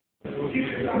Thank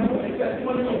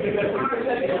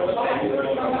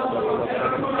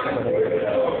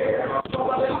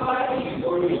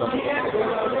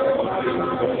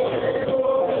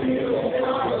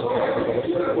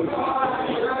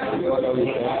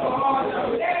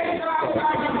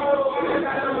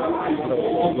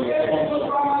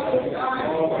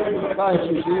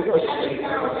you, Jesus.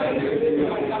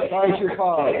 Thank you,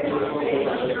 Father.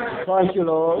 Thank you,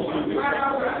 Lord.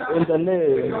 In the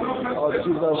name of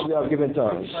Jesus, we have given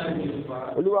thanks.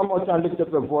 Will you one more time lift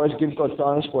up your voice, give God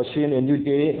thanks for seeing a new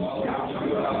day?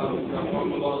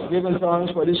 Giving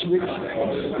thanks for this week.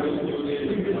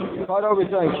 Father, we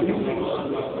thank you.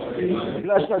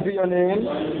 Blessed be your name.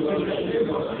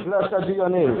 Blessed be your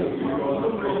name.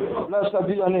 Blessed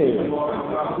be your name.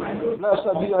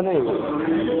 Blessed be your name.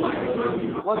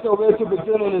 What a way to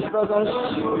begin in His presence.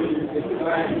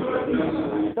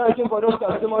 Thank Him for those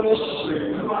testimonies.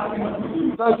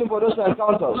 Thank Him for those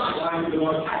encounters.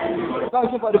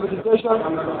 Thank Him for the visitation.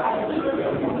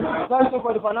 Thank Him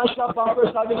for the financial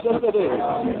banquet service yesterday.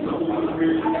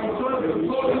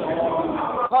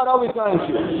 Father, we thank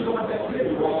you.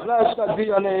 Blessed be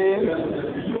your name.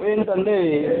 In the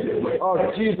name of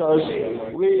Jesus,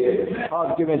 we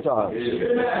have given thanks.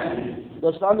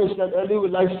 The psalmist said, early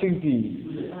will I seek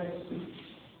thee.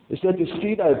 He said, to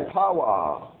see thy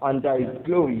power and thy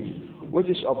glory, which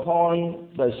is upon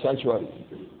thy sanctuary.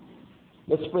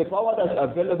 Let's pray. Power that's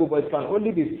available, but it can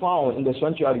only be found in the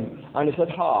sanctuary. And he said,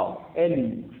 how?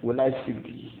 Early will I seek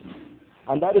thee.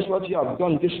 And that is what you have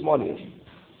done this morning.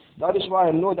 That is why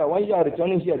I know that when you are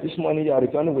returning here this morning, you are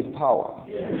returning with power.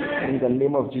 In the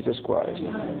name of Jesus Christ.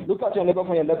 Look at your neighbor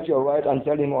from your left to your right and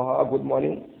tell him or her, good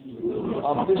morning.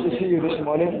 I'm pleased to see you this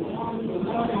morning.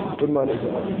 Good morning.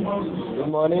 Good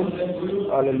morning.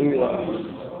 Hallelujah.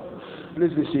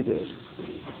 Please be seated.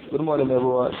 Good morning,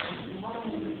 everyone.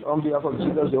 On behalf of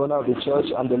Jesus, the owner of the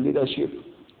church and the leadership,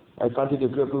 I count it a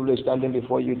great privilege standing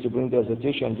before you to bring the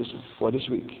exhortation for this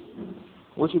week,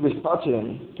 which will be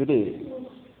starting today.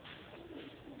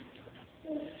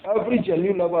 Every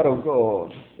genuine lover of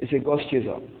God is a God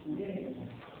chaser.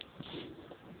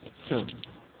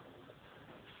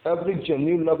 Every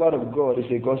genuine lover of God is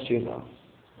a God chaser.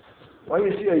 When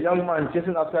you see a young man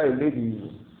chasing after a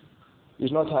lady,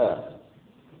 he's not tired.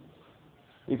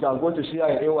 You can go to see her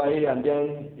in AYA and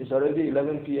then it's already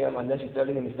 11 p.m. and then she's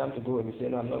telling him it's time to go and he say,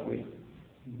 no, I'm not going.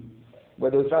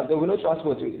 But there will no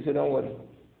transport. He said, don't worry.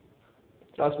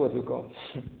 Transport will come.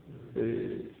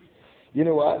 You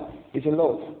know what? It's in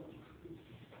love.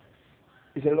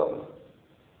 It's in love.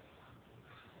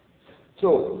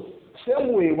 So,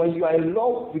 same way, when you are in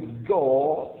love with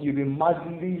God, you'll be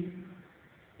madly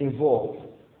involved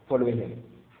following Him.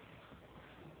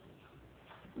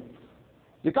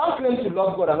 You can't claim to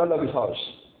love God and not love His house.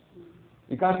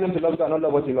 You can't claim to love God and not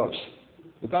love what He loves.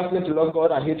 You can't claim to love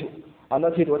God and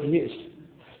not hate what He hates.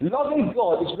 Loving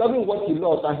God is loving what He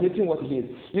loves and hating what He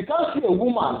hates. You can't see a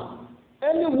woman,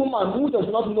 any woman who does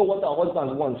not know what her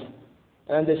husband wants,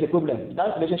 and there's a problem.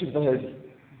 That relationship is not healthy.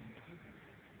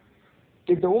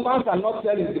 If the woman cannot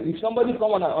tell you, if somebody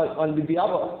come on the behalf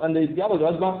of the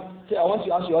husband, say, I want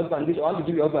to ask your husband this, I want to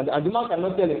give your husband that, and the man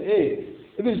cannot tell him, hey,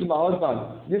 if it's my husband,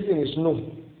 this thing is no.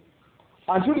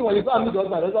 And truly, when you go and meet the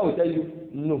husband will tell you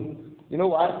no. You know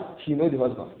why? He knows the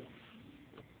husband.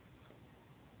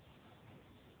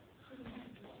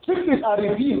 Secrets are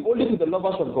revealed only to the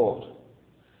lovers of God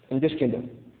in this kingdom.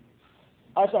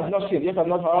 Eyes have not seen, ears have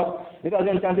not heard, it has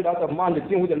been counted out of man the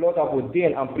thing which the Lord have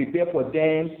ordained and prepared for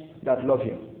them that love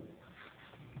Him.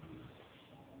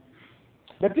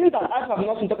 The things that eyes have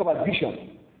not seen talk about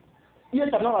vision.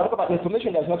 Ears have not heard talk about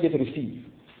information that is not yet received.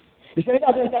 The thing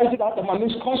that has been counted out of man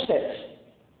means concepts,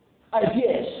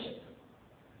 ideas.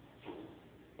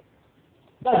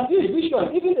 That this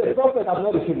vision, even the prophet have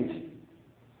not received it.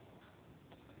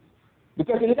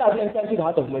 Because it has been entered into the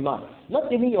heart of my man.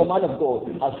 Not even your man of God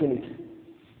has seen it.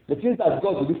 The things that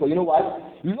God will do for you. You know what?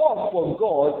 Love for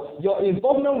God, your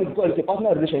involvement with God is a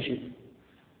personal relationship.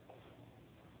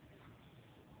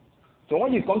 So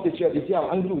when you come to church, you say,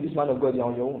 I'm angry with this man of God, you're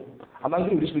on your own. I'm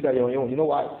angry with this leader, you're on your own. You know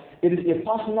why? It is a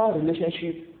personal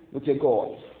relationship with your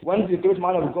God. When the great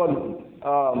man of God,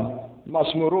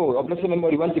 Masmuro, of blessed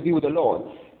memory, went to be with the Lord,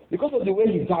 because of the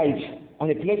way he died on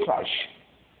a plane crash,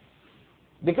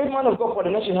 the great man of God for the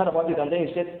nation heard about it, and then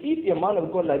he said, if a man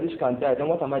of God like this can die, then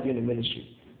what am I doing in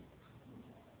ministry?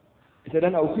 He said,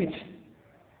 then I'll quit.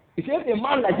 He said, if a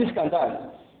man like this can die,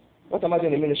 what am I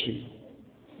doing in ministry?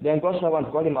 Then God's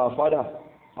servant called him our father,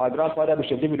 our grandfather,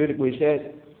 Bishop David Oyedepo. He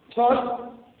said,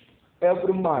 son,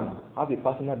 every man has a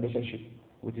personal relationship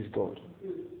with his God.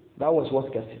 That was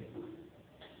what kept him.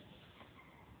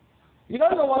 You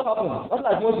don't know what happened. That's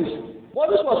like Moses.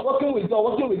 Moses was working with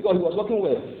God, he was working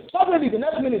well. Suddenly, the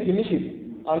next minute, he missed it.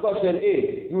 And God said,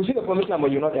 hey, you will see the promised land,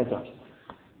 but you will not enter.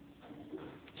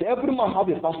 So every man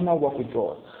have a personal walk with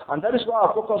God. And that is why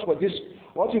our focus for this,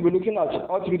 what we'll be looking at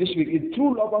all through this week, is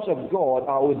true lovers of God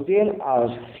are ordained as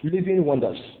living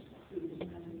wonders.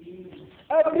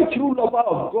 Every true lover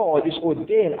of God is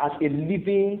ordained as a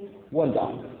living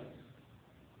wonder.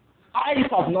 Eyes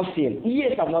have not seen,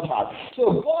 ears have not heard.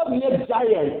 So God made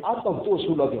giants out of those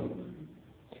who love Him.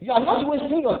 You are not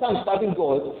wasting your time serving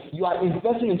God, you are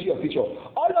investing into your future.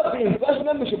 All of the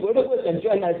investment we should be able to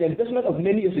enjoy now is the investment of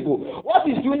many years ago. What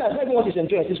He's doing is not even what He's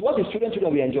enjoying, it's what His children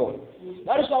will enjoy.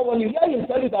 That is why when you hear Him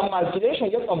tell you that my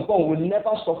generation yet unborn will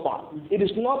never suffer, it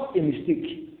is not a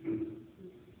mistake.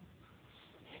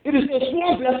 It is a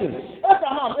small blessing.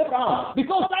 Abraham,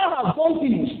 because thou hast done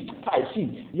this, I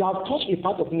see, you have touched a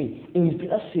part of me. In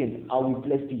blessing, I will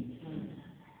bless thee.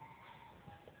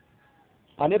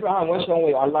 And Abraham went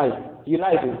somewhere and lied. He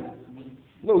lied.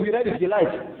 No, we read it, he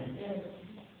lied.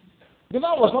 The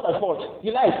man was not at fault. He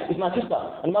lied. It's my sister.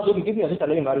 And the man said, give me your sister,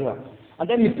 let me marry her. And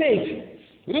then he paid.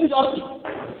 He didn't just,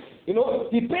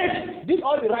 he paid, did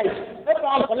all the rights.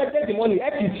 Abraham collected the money,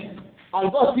 ate it. And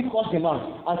God still cursed the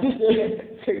man. And still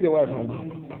said, take the wife from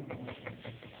me.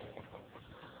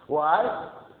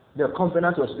 Why? The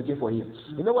covenant was speaking for him.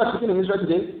 You know what's speaking in Israel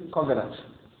today? Covenant.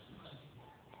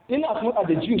 In as much as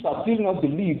the Jews have still not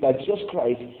believed that Jesus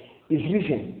Christ is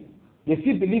risen, they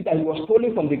still believe that He was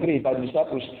stolen from the grave by the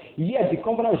disciples. Yet the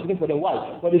covenant is speaking for them.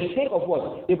 Why? For the sake of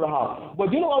what? Abraham.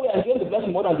 But do you know why we are enjoying the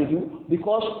blessing more than they do?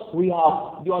 Because we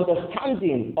have the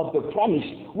understanding of the promise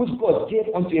which God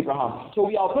gave unto Abraham. So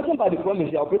we are operating by the promise,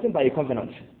 we are operating by a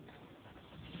covenant.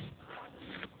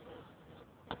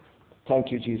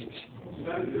 Thank you, Jesus.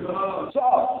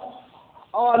 So,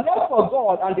 our love for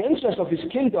God and the interest of His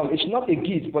kingdom is not a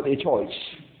gift but a choice.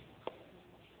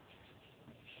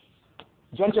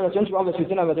 John 21, verse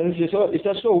 15 and 17, it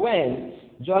says, so when,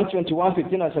 John 21,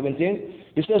 15 and 17,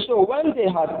 it says, so when they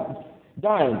had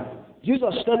dined,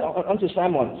 Jesus said unto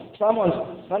Simon, Simon,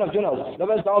 son of Jonas,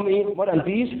 lovest thou me more than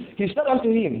these? He said unto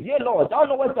him, yea, Lord, thou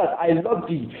knowest that I love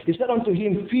thee. He said unto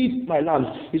him, feed my lambs.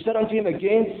 He said unto him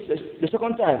again, the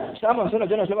second time, Simon, son of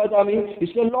Jonas, lovest thou me? He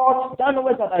said, Lord, thou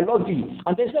knowest that I love thee.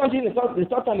 And they said unto him the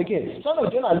third time again, son of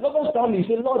Jonas, lovest thou me?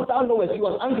 He said, Lord, thou knowest. He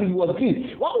was angry, he was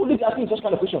grieved. Why would he be asking such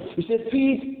kind of question? He said,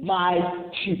 feed my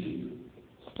sheep.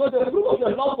 So the proof of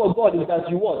your love for God is that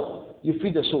you what? You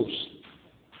feed the souls.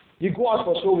 You go out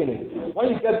for soul winning. When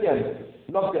you get them,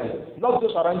 love them. Love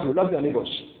those around you. Love your neighbors.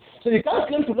 So you can't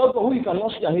claim to love God who you cannot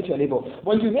see and hate your neighbor.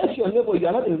 When you hate your neighbor, you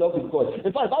are not in love with God.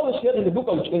 In fact, Bible said in the book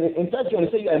of in 1 John,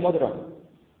 it says you are a murderer.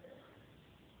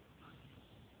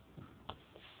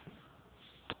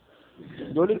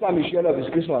 The only time you share love is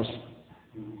Christmas.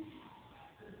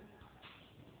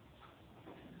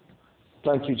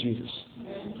 Thank you, Jesus.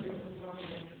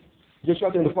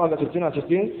 Joshua 24, verse 15 and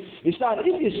 16. He said,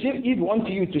 if you seem evil unto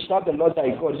you to serve the Lord thy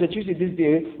God, he said, choose this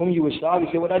day whom you will serve. He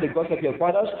said, whether the gods of your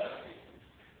fathers,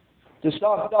 to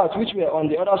serve that which were on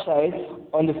the other side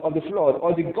of the flood,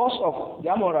 or the gods of the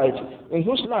Amorites, in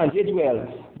whose land they dwell.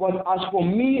 But as for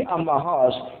me and my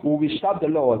house, we will serve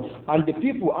the Lord. And the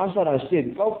people answered and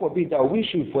said, God forbid that we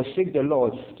should forsake the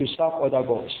Lord to serve other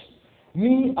gods.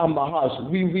 Me and my house,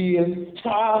 we will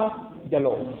serve the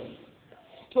Lord.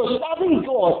 So serving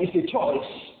God is a choice.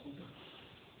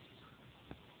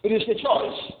 It is a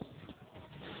choice.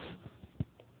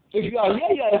 If you are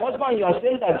here, you are a husband, you are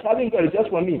saying that serving God is just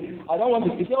for me. I don't want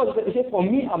to. He said for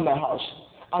me and my house.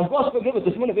 And God gave a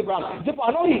testimony of Abraham. He said,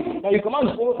 I know him. Now you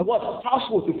command what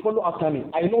household to follow after me.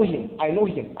 I know him. I know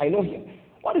him. I know him.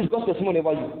 What is God's testimony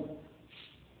about you?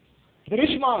 The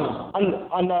rich man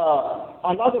and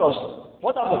Lazarus.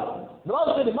 What happened? The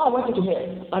Bible said the man went into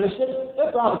hell and he said,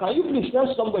 Abraham, can you please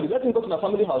send somebody, let him go to my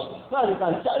family house, so that they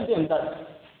can tell them that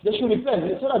they should repent,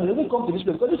 so that they don't come to this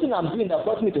place. Because this thing I'm doing that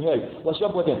brought me to hell was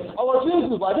your burden. I was doing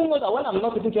good, but I didn't know that when I'm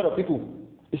not taking care of people,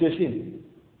 it's a sin.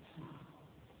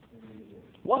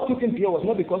 What took him here was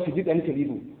not because he did anything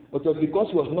evil, but it was because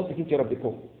he was not taking care of the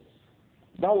poor.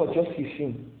 That was just his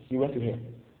sin. He went to hell.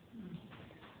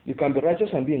 You can be righteous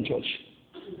and be in church.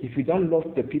 If you don't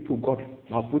love the people God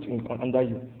has put under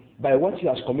you, by what He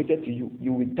has committed to you,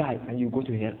 you will die and you go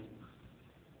to hell.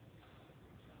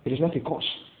 It is not a cause.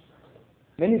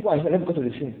 Many people are in hell because of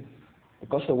the sin,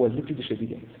 because they were little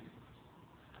disobedient.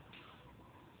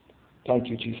 Thank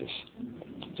you, Jesus.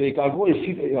 So you can go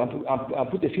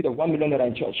and put a seed of 1 million naira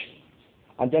in church,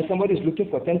 and then somebody is looking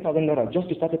for 10,000 naira just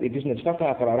to start up a business, start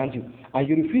up around you, and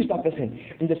you refuse that person.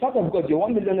 In the sight of God, your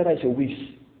 1 million naira is a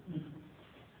wish.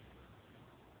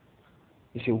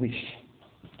 It's a wish.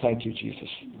 Thank you, Jesus.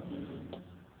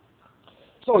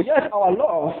 So yes, our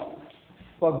love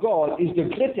for God is the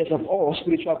greatest of all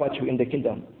spiritual virtue in the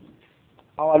kingdom.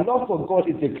 Our love for God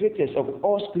is the greatest of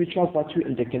all spiritual virtue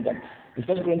in the kingdom. In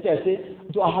 1 Corinthians, I say,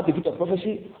 do I have the gift of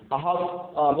prophecy? I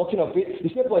have working of faith. He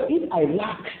said, but if I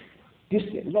lack this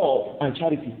love and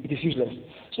charity, it is useless.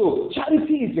 So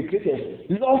charity is the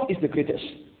greatest. Love is the greatest.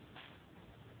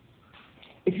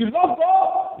 If you love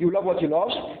God, you love what He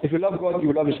loves. If you love God,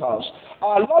 you love His house.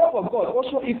 Our love for God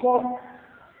also equals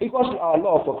to our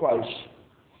love for Christ.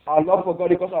 Our love for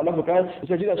God equals to our love for Christ. He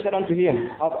said, Jesus said unto him,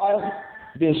 have I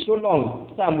been so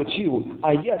long time with you,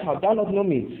 and yet have thou not known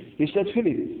me? He said,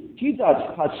 Philip, he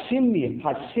that hath seen me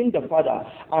hath seen the Father,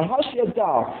 and how sayest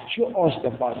thou, show us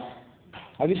the Father?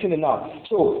 Have you seen it now?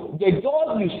 So the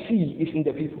God you see is in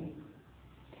the people.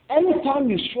 Anytime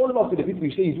you show love to the people,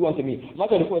 you say, you do unto me.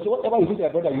 Matter of the point, so whatever you do to your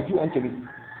brother, you do unto me.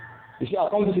 You say, I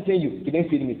come visiting you, you didn't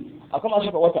feed me. I come ask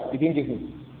you for water, you didn't give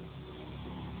me.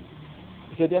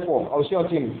 He said, therefore, I will say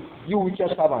unto him, you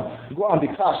wicked servant, go and be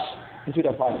cast into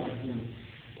the fire.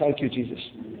 Thank you, Jesus.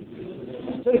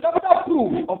 So the capital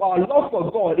proof of our love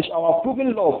for God is our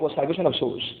proven love for salvation of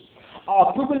souls.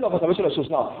 Our proven love for salvation of souls.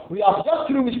 Now, we have just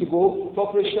 3 weeks to go for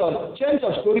Operation Change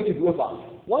of Story to be over.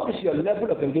 What is your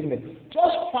level of engagement?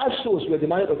 Just 5 souls were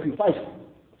demanded of you. 5.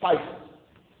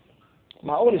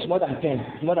 My own is more than 10.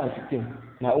 It's more than 15.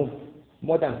 My own,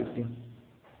 more than 15.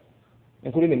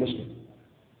 Including a Muslim.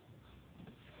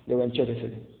 They were in church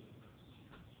yesterday.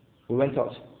 We went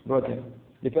out, brought them.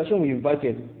 The person we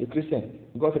invited, a Christian,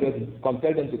 got ready,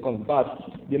 compelled them to come. But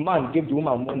the man gave the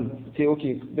woman money. Say,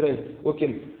 okay,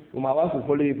 my wife will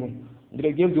follow you.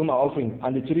 They gave the woman offering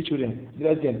and the 3 children.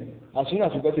 Dressed them. As soon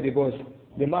as we got to the bus,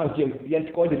 the man came,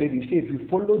 he called the lady. He said, if you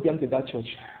follow them to that church,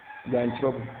 they are in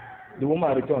trouble. The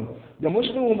woman returned. The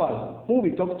Muslim woman who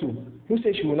we talked to, who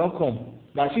said she will not come,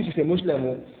 that she is a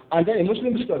Muslim, and then a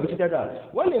Muslim visitor visited her.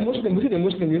 When a Muslim visits a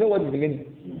Muslim, you know what is the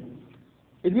meaning?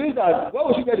 It means that where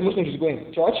would she get the Muslim she's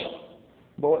going? Church?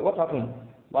 But what happened?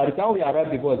 By the time we arrived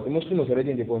at the bus, the Muslim was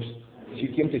already in the bus. She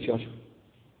came to church.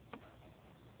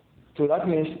 So that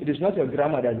means it is not your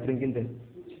grammar that is bringing them.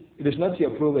 It is not your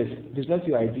prowess. It is not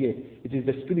your idea. It is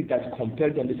the spirit that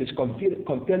compelled them. It is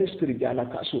compelling spirit. They are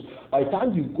not so. By the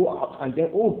time you go out and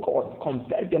then, oh God,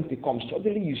 compel them to come.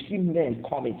 Suddenly you see men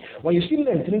coming. When you see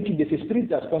men drinking, there's a spirit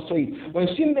that sponsors it. When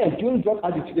you see men doing drug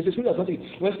addict, there's a spirit that sponsors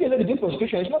it. When you see a lady doing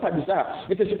prostitution, it's not a desire.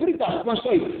 It's a spirit that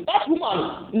sponsors it. That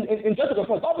woman in Genesis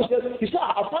 4, Bible says, he said,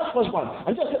 I passed husband.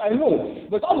 And Jesus said, I know.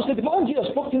 But Bible said, the moment Jesus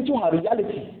spoke into her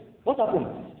reality, what happened?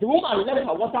 The woman left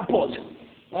her water pot.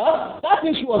 That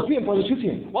thing she was doing,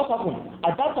 prostituting, what happened?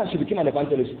 At that time, she became an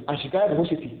evangelist, and she gathered the whole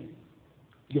city.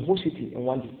 The whole city in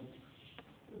one day.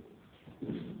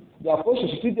 The apostle,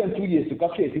 she took them 2 years to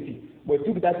capture a city, but it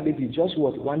took that lady just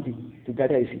one day to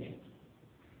gather a city.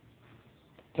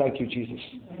 Thank you, Jesus.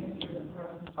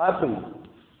 I pray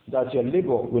that your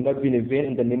labor will not be in vain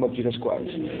in the name of Jesus Christ.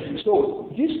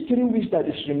 So, these 3 weeks that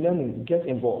is remaining, get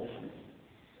involved.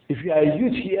 If you are a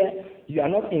youth here, you are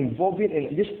not involving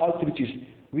in these outreaches.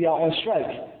 We are on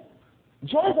strike.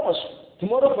 Join us.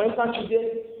 Tomorrow, for instance,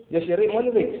 Tuesday, there's a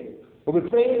money rate. We'll be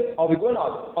praying, or we'll be going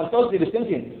out. On Thursday, the same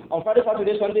thing. On Friday,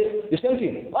 Saturday, Sunday, the same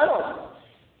thing. Why not?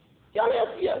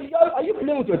 Are you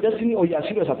playing with your destiny, or you are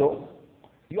serious at all?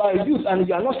 You are a youth and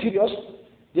you are not serious.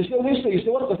 They say, you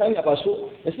say, what concern me about so?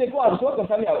 They say, go out. So what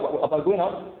concern me about going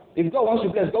out? If God wants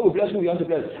to bless, God will bless who He wants to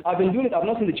bless. I've been doing it, I've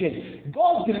not seen the change.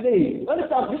 God's delay, when it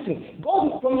starts, listen,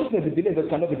 God promises the delay that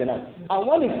cannot be denied. And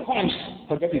when it comes,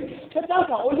 forget it. Satan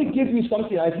can only give you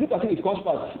something, and if you look at it, it comes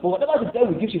fast. But whatever the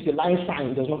devil gives you is a lying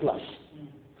sign, it does not last.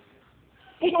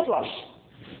 It does not last.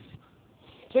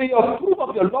 So your proof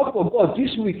of your love for God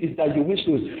this week is that you win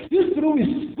souls. This 3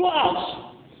 weeks, go out.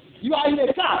 You are in a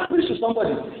car, preach to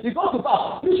somebody. You go to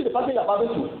bus, preach to the person you are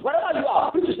passing to. Wherever you are,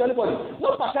 preach to anybody.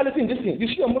 No partiality in this thing. You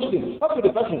see a Muslim, talk to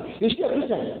the person. You see a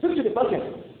Christian, preach to the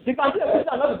person. You can see a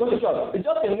Christian and not go to church. It's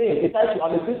just a name, a title.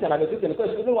 I'm a Christian,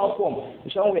 because it's only one form.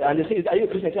 Somewhere, and they say, are you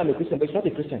a Christian? I'm a Christian, but it's not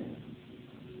a Christian.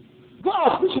 Go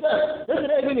out, preach to them.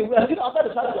 Yesterday evening, we are sitting outside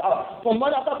the service. From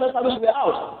morning after first service, we were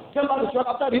out. Came back to church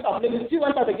after the evening, still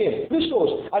went out again. Preach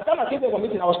souls. At the time I came there for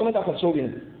meeting, I was coming down from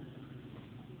Slovenia.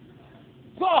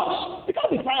 God, you can't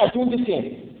be tired doing this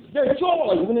thing. The joy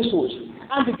of winning souls.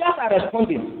 And the guys are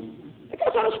responding.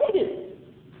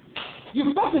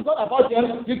 You talk to God about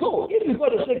them, you go. If you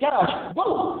go to say, get out,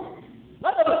 go.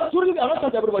 Truly, we are not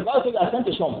sent to everybody. God says we are sent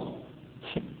to some.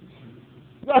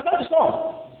 We are sent to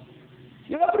some.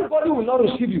 Everybody will not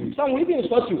receive you. Some will even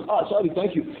insult you. Sorry,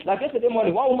 thank you. Like yesterday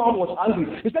morning, one woman was angry.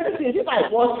 He said, if I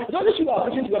was, it's only you are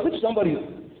preaching to somebody.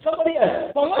 Somebody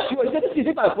else. But once you say, this is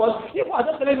it by force, people are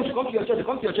just telling you to come to your church, to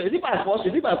come to your church. Is it by force?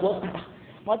 Is it by force?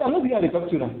 Madam, nobody had to talk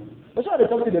to them. That's why they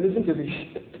talk to them, listen to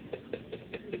me.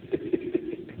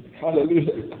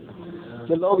 Hallelujah.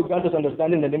 The Lord will grant us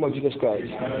understanding in the name of Jesus Christ.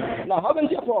 Now, having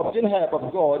therefore obtained help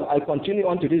of God, I continue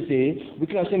on to this day,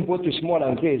 witnessing both to small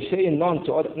and great, saying none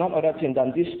other thing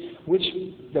than this which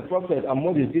the prophet and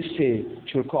Moses did say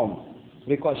should come.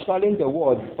 Reconciling the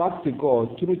world back to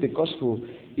God through the gospel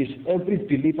is every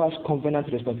believer's covenant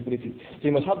responsibility. So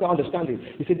you must have that understanding.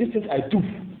 He said, these things I do,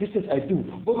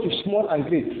 both to small and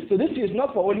great. So this is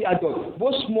not for only adults,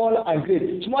 both small and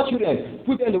great. Small children,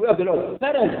 put them in the way of the Lord.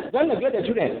 Parents, don't neglect the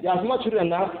children. They are small children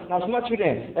now small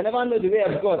children. They never know the way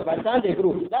of God. By the time they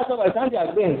grow, that's why by the time they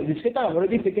are growing, the Satan has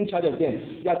already taken charge of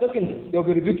them. They are talking, they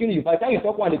will be rebuking you. By the time you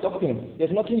talk one, they talk to him.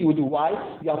 There's nothing you will do. Why?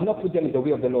 You have not put them in the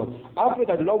way of the Lord. I pray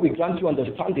that the Lord will grant you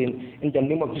understanding in the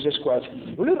name of Jesus Christ.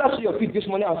 Will you rise to your feet this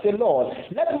morning and say, Lord,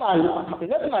 let my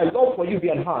love for you be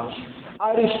enhanced.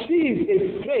 I receive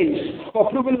a grace for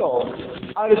proving love.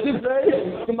 I receive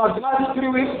grace to maximize 3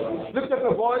 weeks. Lift up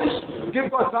your voice. Give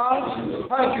God thanks.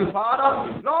 Thank you,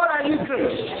 Father. Lord, I need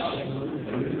grace.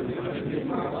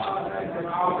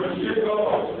 I appreciate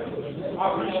God. I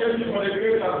appreciate you for the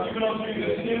grace I've given unto you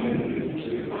this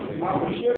evening. I appreciate